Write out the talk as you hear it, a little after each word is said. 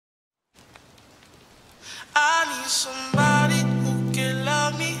I need somebody who can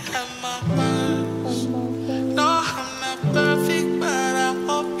love me at my worst. No, I'm not perfect, but I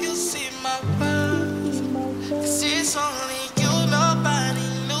hope you see my worth. 'Cause it's only you, nobody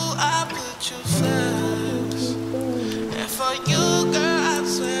knew I put you first. And for you, girl, I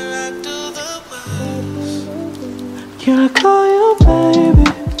swear I do the worst. Can I call you baby?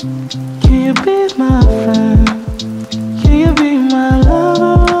 Can you be my friend? Can you be my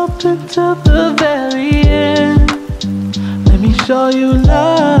lover up until the very end? Let me show you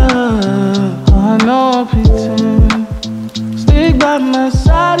love. I know I'll pretend. Stick by my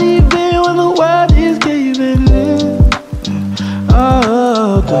side even when the world is giving in.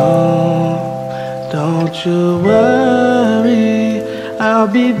 Oh, don't you worry. I'll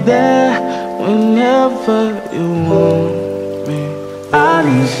be there whenever you want me. I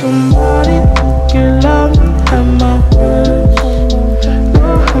need somebody who can love me at my worst. No,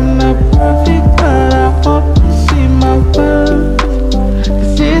 I'm not perfect, but I hope you see my worth.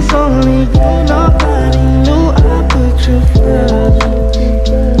 'Cause it's only you, nobody knew I put you first.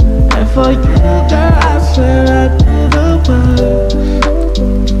 And for you, girl, I swear I do the worst.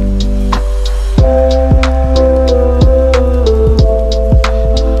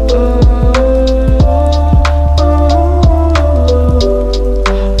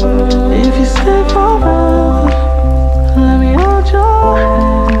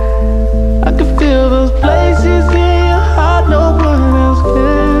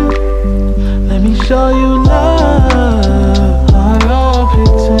 Show you love, I know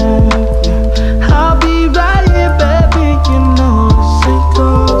pretend. I'll be right here, baby, you know it's sink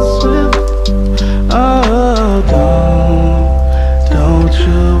or swim. Oh, don't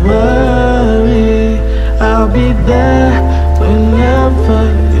you worry, I'll be there whenever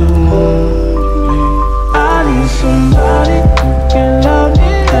you want me. I need somebody who can love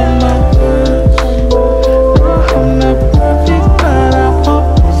me at my worst. No, I'm not perfect, but I hope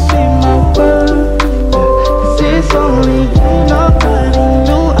you see my worth. It's only you, nobody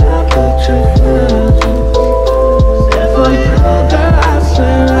knew I put you first. And for you, girl, I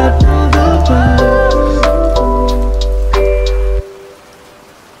swear I do the worst.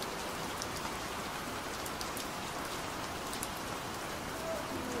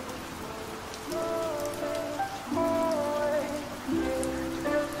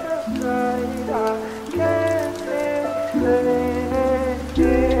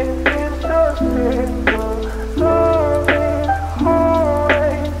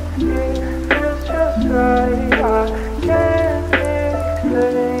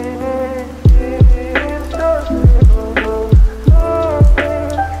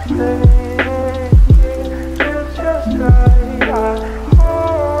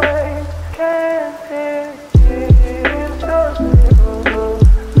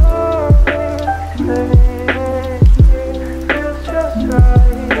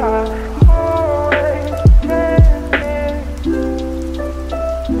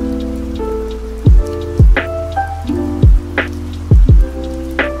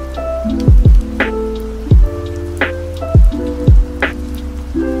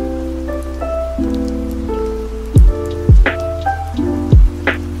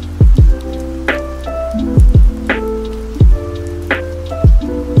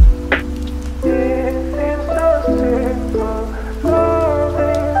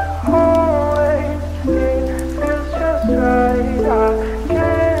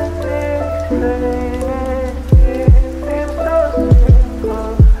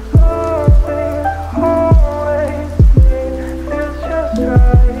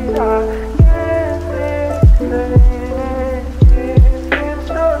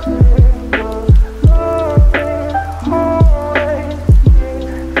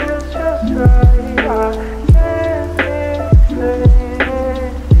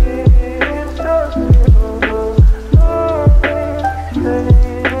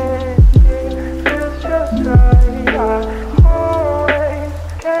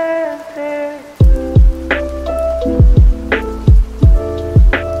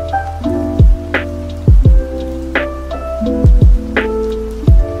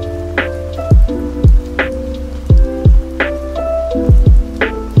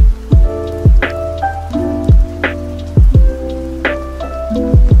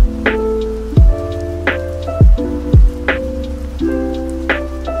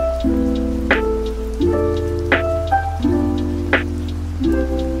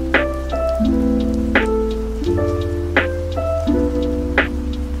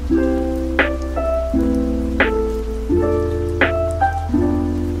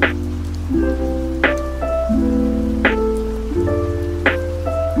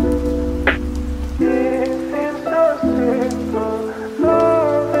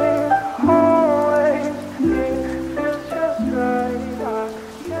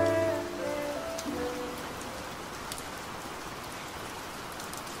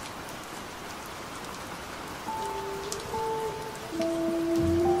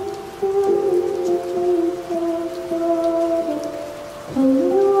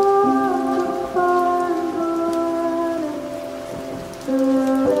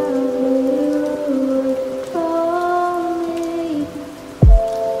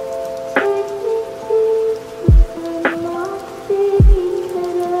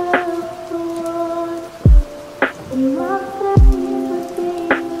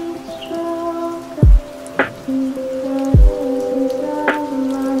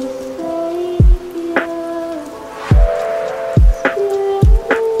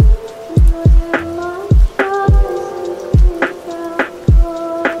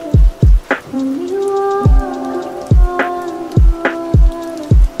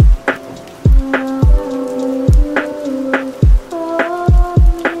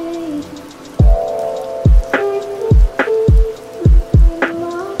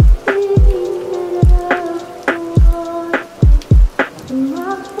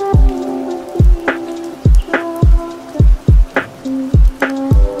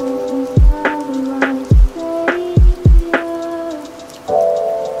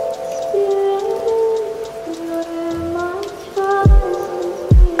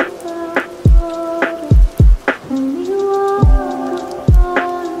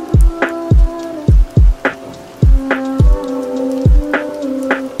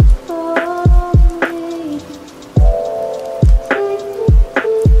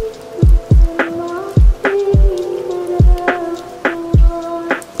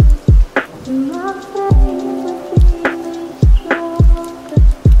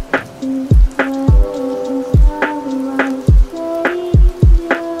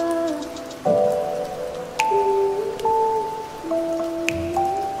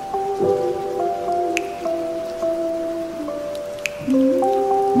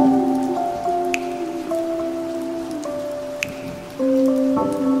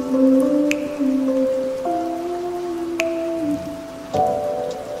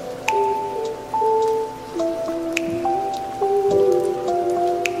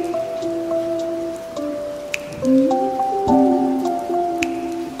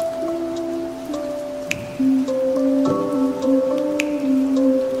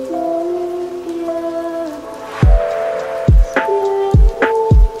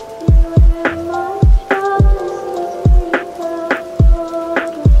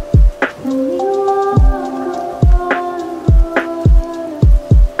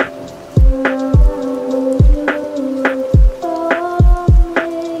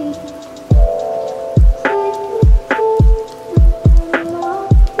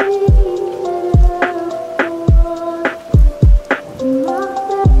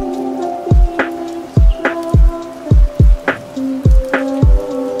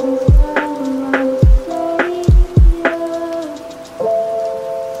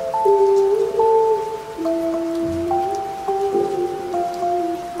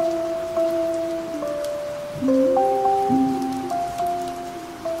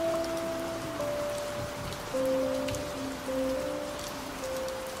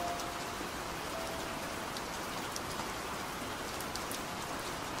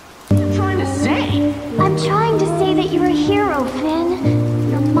 I'm trying to say that you're a hero, Finn.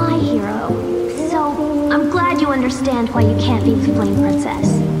 You're my hero. So, I'm glad you understand why you can't be the Flame Princess.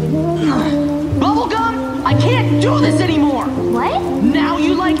 Bubblegum, I can't do this anymore! What? Now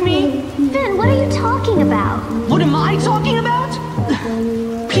you like me? Finn, what are you talking about? What am I talking about?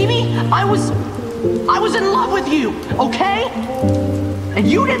 Peebee, I was in love with you, okay? And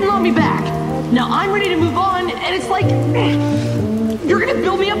you didn't love me back. Now I'm ready to move on, and it's like, you're gonna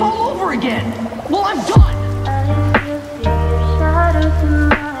build me up all over again. Well, I'm done.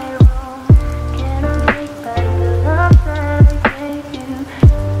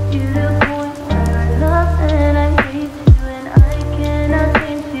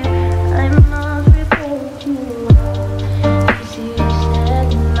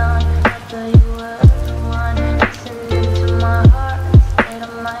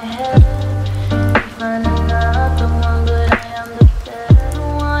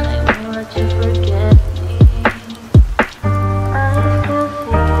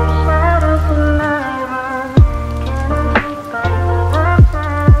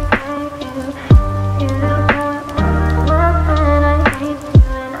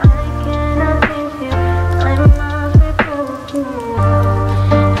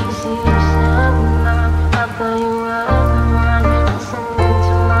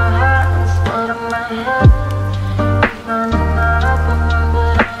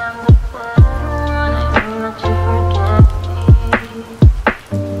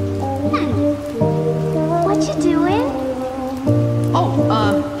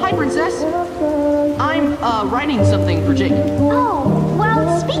 Writing something for Jake. Oh,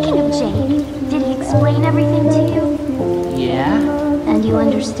 well, speaking of Jake, did he explain everything to you? Yeah. And you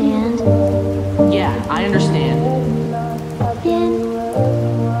understand? Yeah, I understand.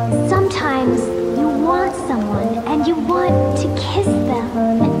 Finn, sometimes you want someone and you want to kiss them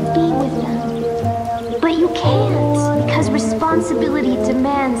and be with them. But you can't because responsibility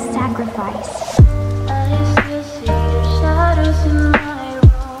demands sacrifice. I still see your shadows in my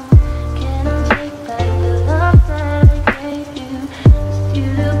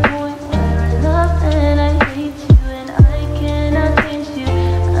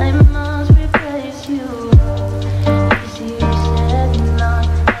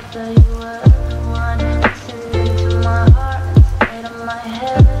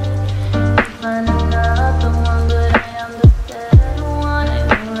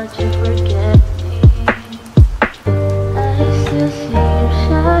still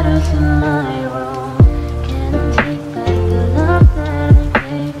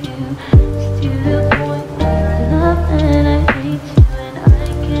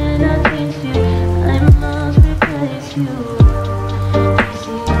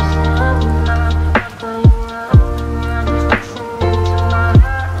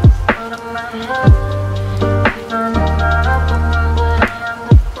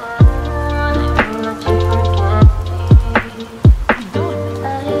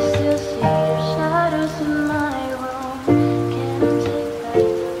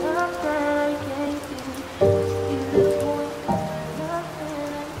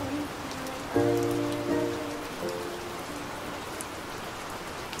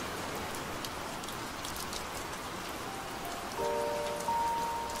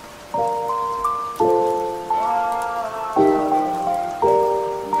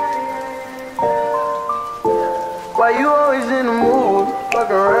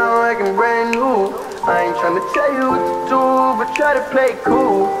trying to tell you what to do, but try to play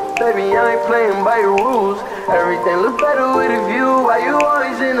cool. Baby, I ain't playing by your rules. Everything look better with a view. Why you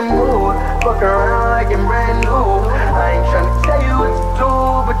always in the mood? Fuck around like I'm brand new. I ain't trying to tell you what to do,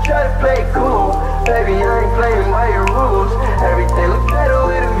 but try to play cool. Baby, I ain't playing by your rules. Everything look better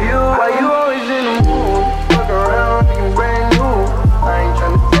with a view. Why you always in the mood? Fuck around like I'm brand new. I ain't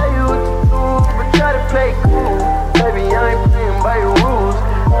trying to tell you what to do, but try to play cool. Baby, I ain't playing by your rules.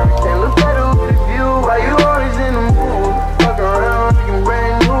 Everything look better with a view. Why you always in the mood? Fuck around like I'm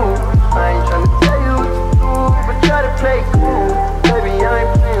brand new. I ain't tryna tell you what to do, but try to play cool. Baby, I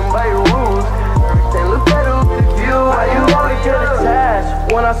ain't playing by your rules. Everything look better with a view. Why you always get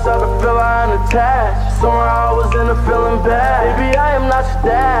attached? When I start to feel I'm attached, somehow I was in a feeling bad. Baby, I am not your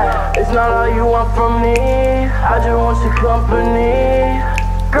dad. It's not all you want from me. I just want your company.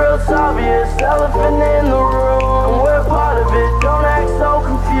 Girl, it's obvious, elephant in the room, and we're part of it. Don't act so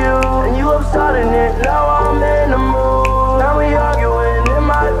confused. And you love starting it. Now I'm in the mood. Now we arguing in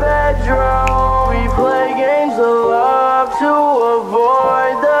my bedroom. We play games of love to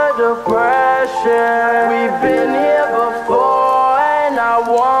avoid the depression. We've been here before, and I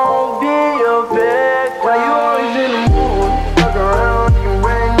won't be a victim. Why you always in the mood? Fuck around, you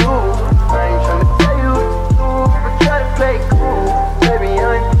brand new. I ain't tryna tell you what to do, but try to play cool. Baby,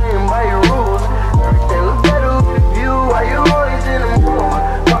 I ain't playing by your rules. Everything look better with a view. Why you always in the mood?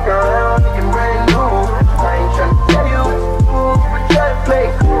 Fuck around, you brand new. I ain't tryna tell you what to do, but try to play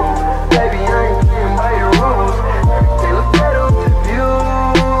cool. Baby, I ain't playing by your rules. Everything look better with a view.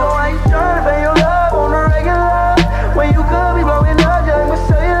 So I ain't tryna pay your love on the regular. When you could be blowing up, just I'ma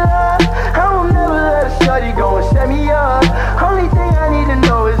show you love. I will never let a shorty go and set me up. Only thing I need to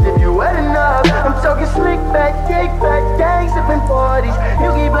know is if you wet enough. I'm talking slick back, kick back, gang sipping 40s. You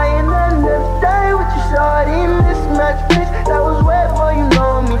keep playing another day with your shorty. Mismatch bitch, that was way before you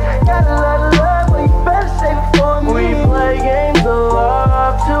know me. Got a lot of love, but you better save it for me. We play games of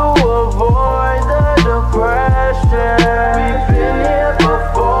love to avoid the depression. We've been here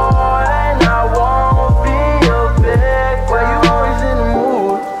before, and I won't be a victim. Why you always in the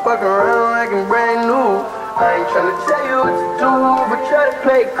mood? Fuck around like I'm brand new. I ain't tryna tell you what to do, but try to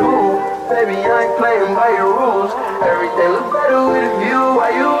play cool. Baby, I ain't playing by your rules. Everything look better with a view.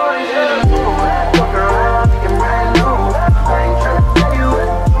 Why you always in the mood? Fuck around like I'm brand new. I ain't tryna tell you what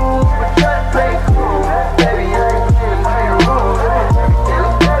to do, but try to play cool. Baby, I ain't playing by your rules. Everything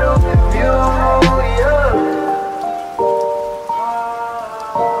look better with a view.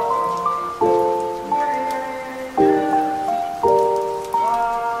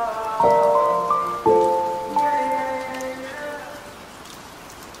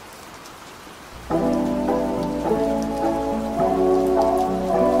 Yeah.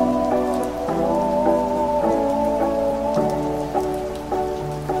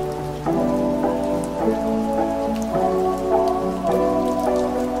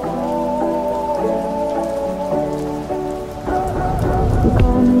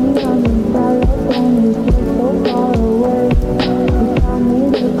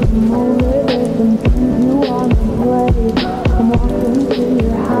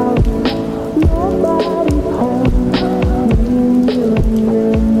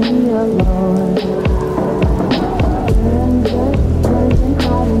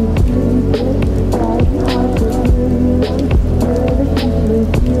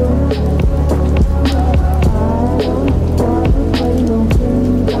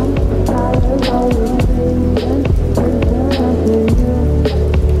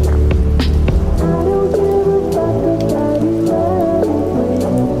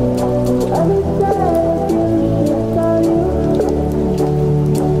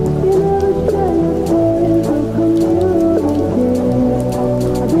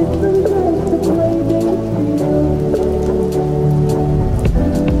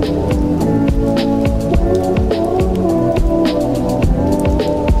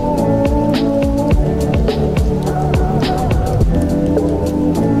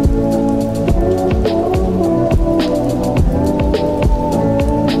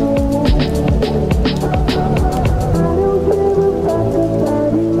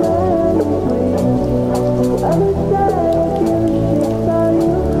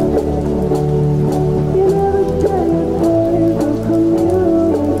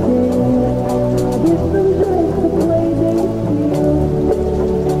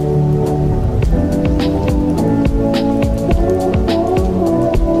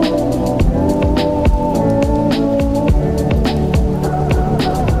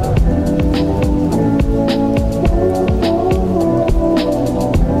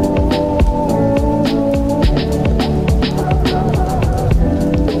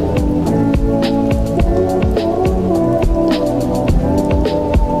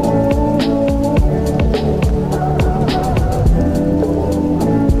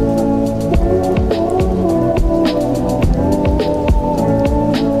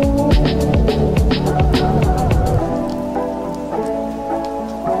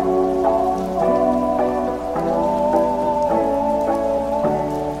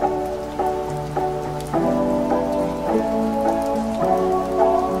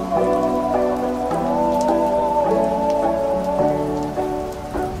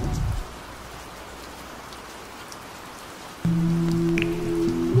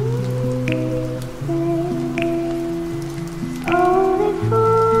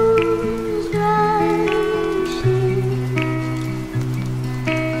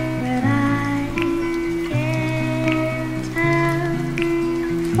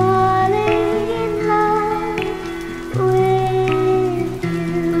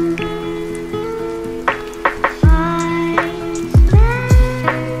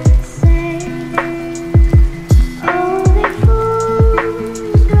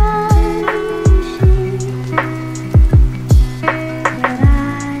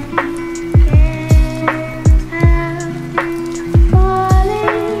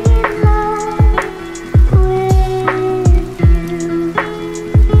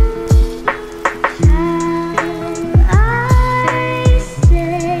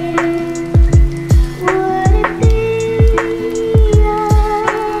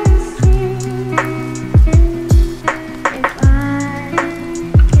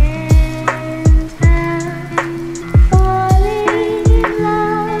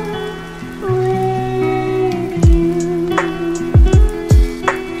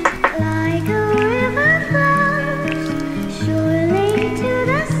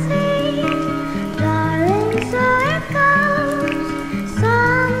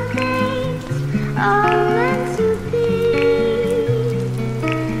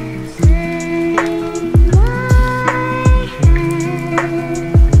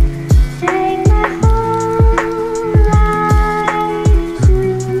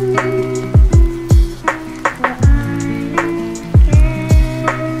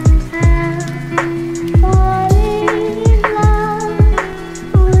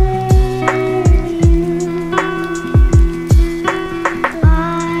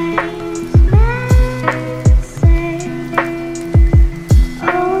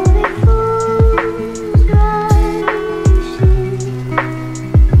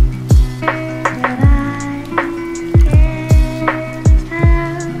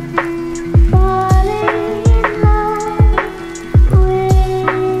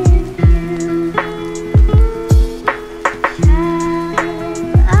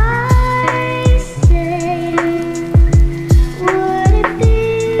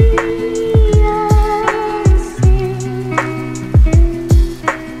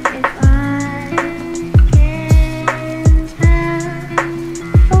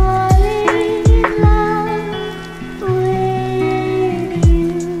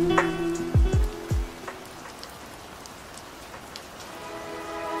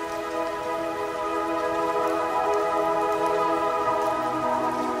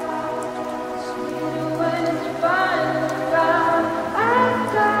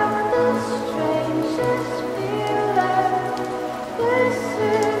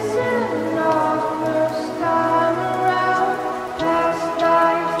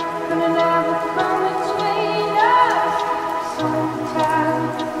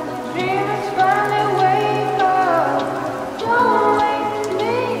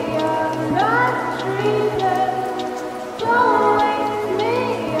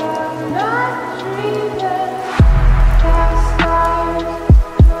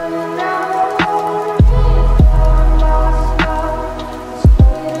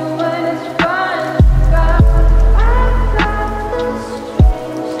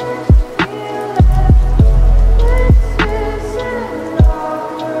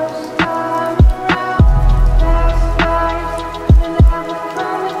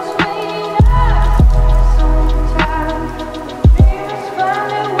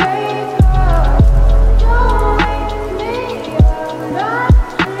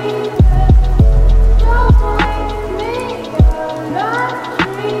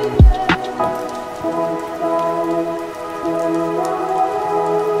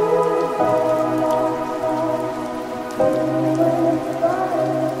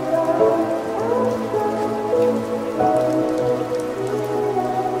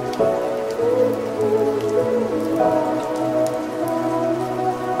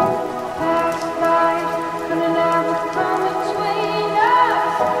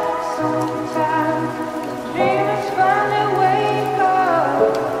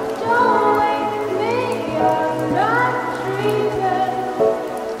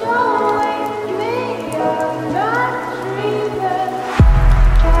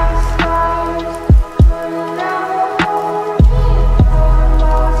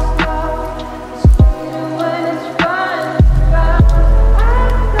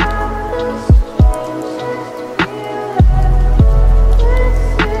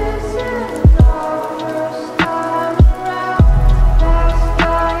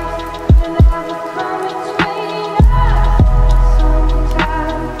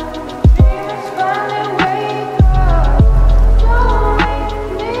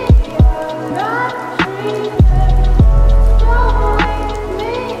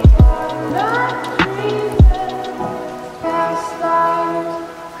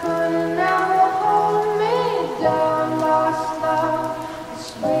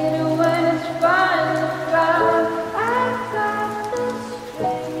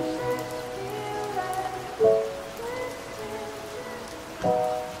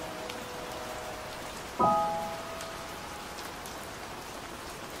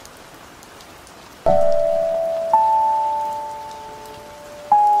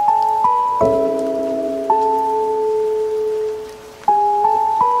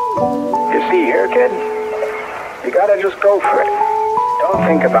 hear, kid? You gotta just go for it. Don't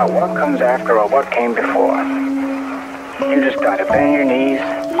think about what comes after or what came before. You just gotta bend your knees,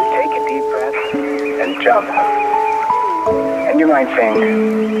 take a deep breath, and jump. And you might think,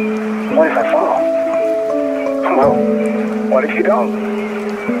 what if I fall? Well, what if you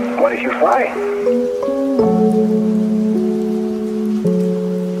don't? What if you fly?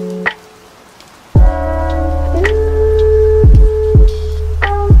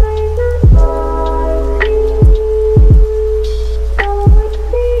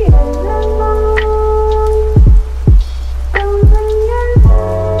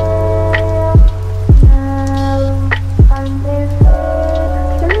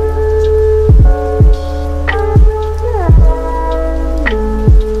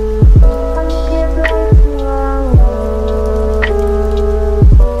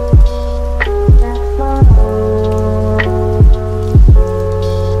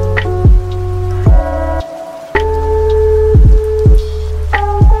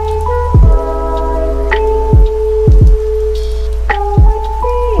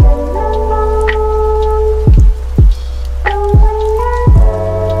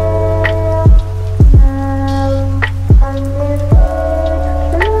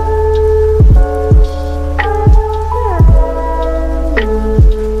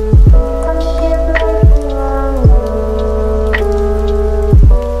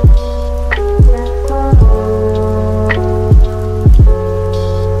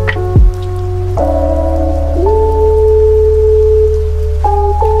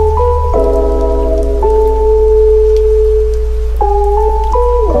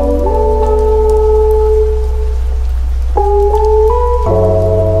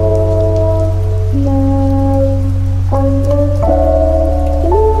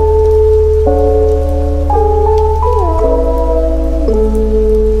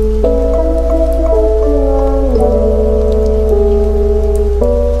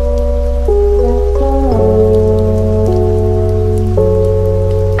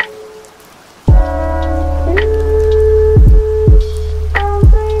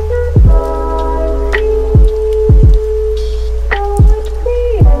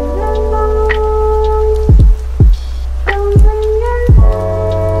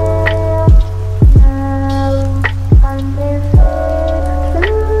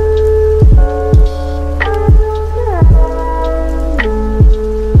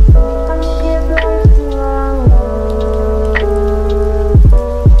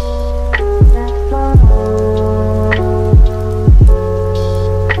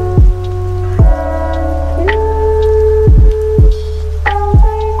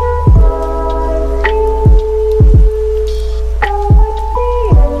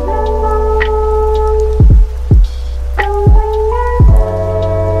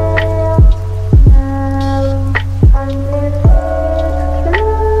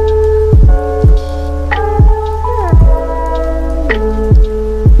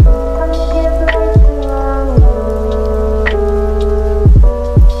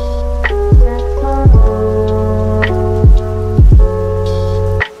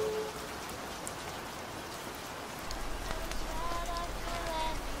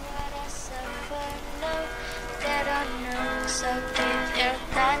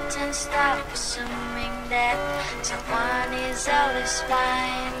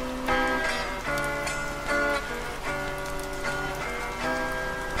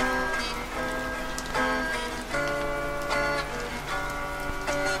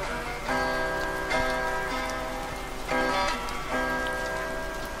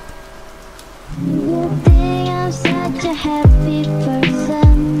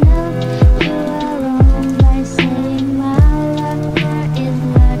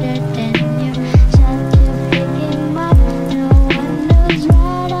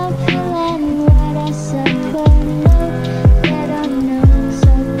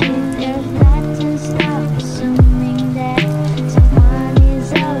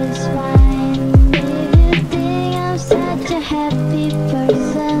 Happy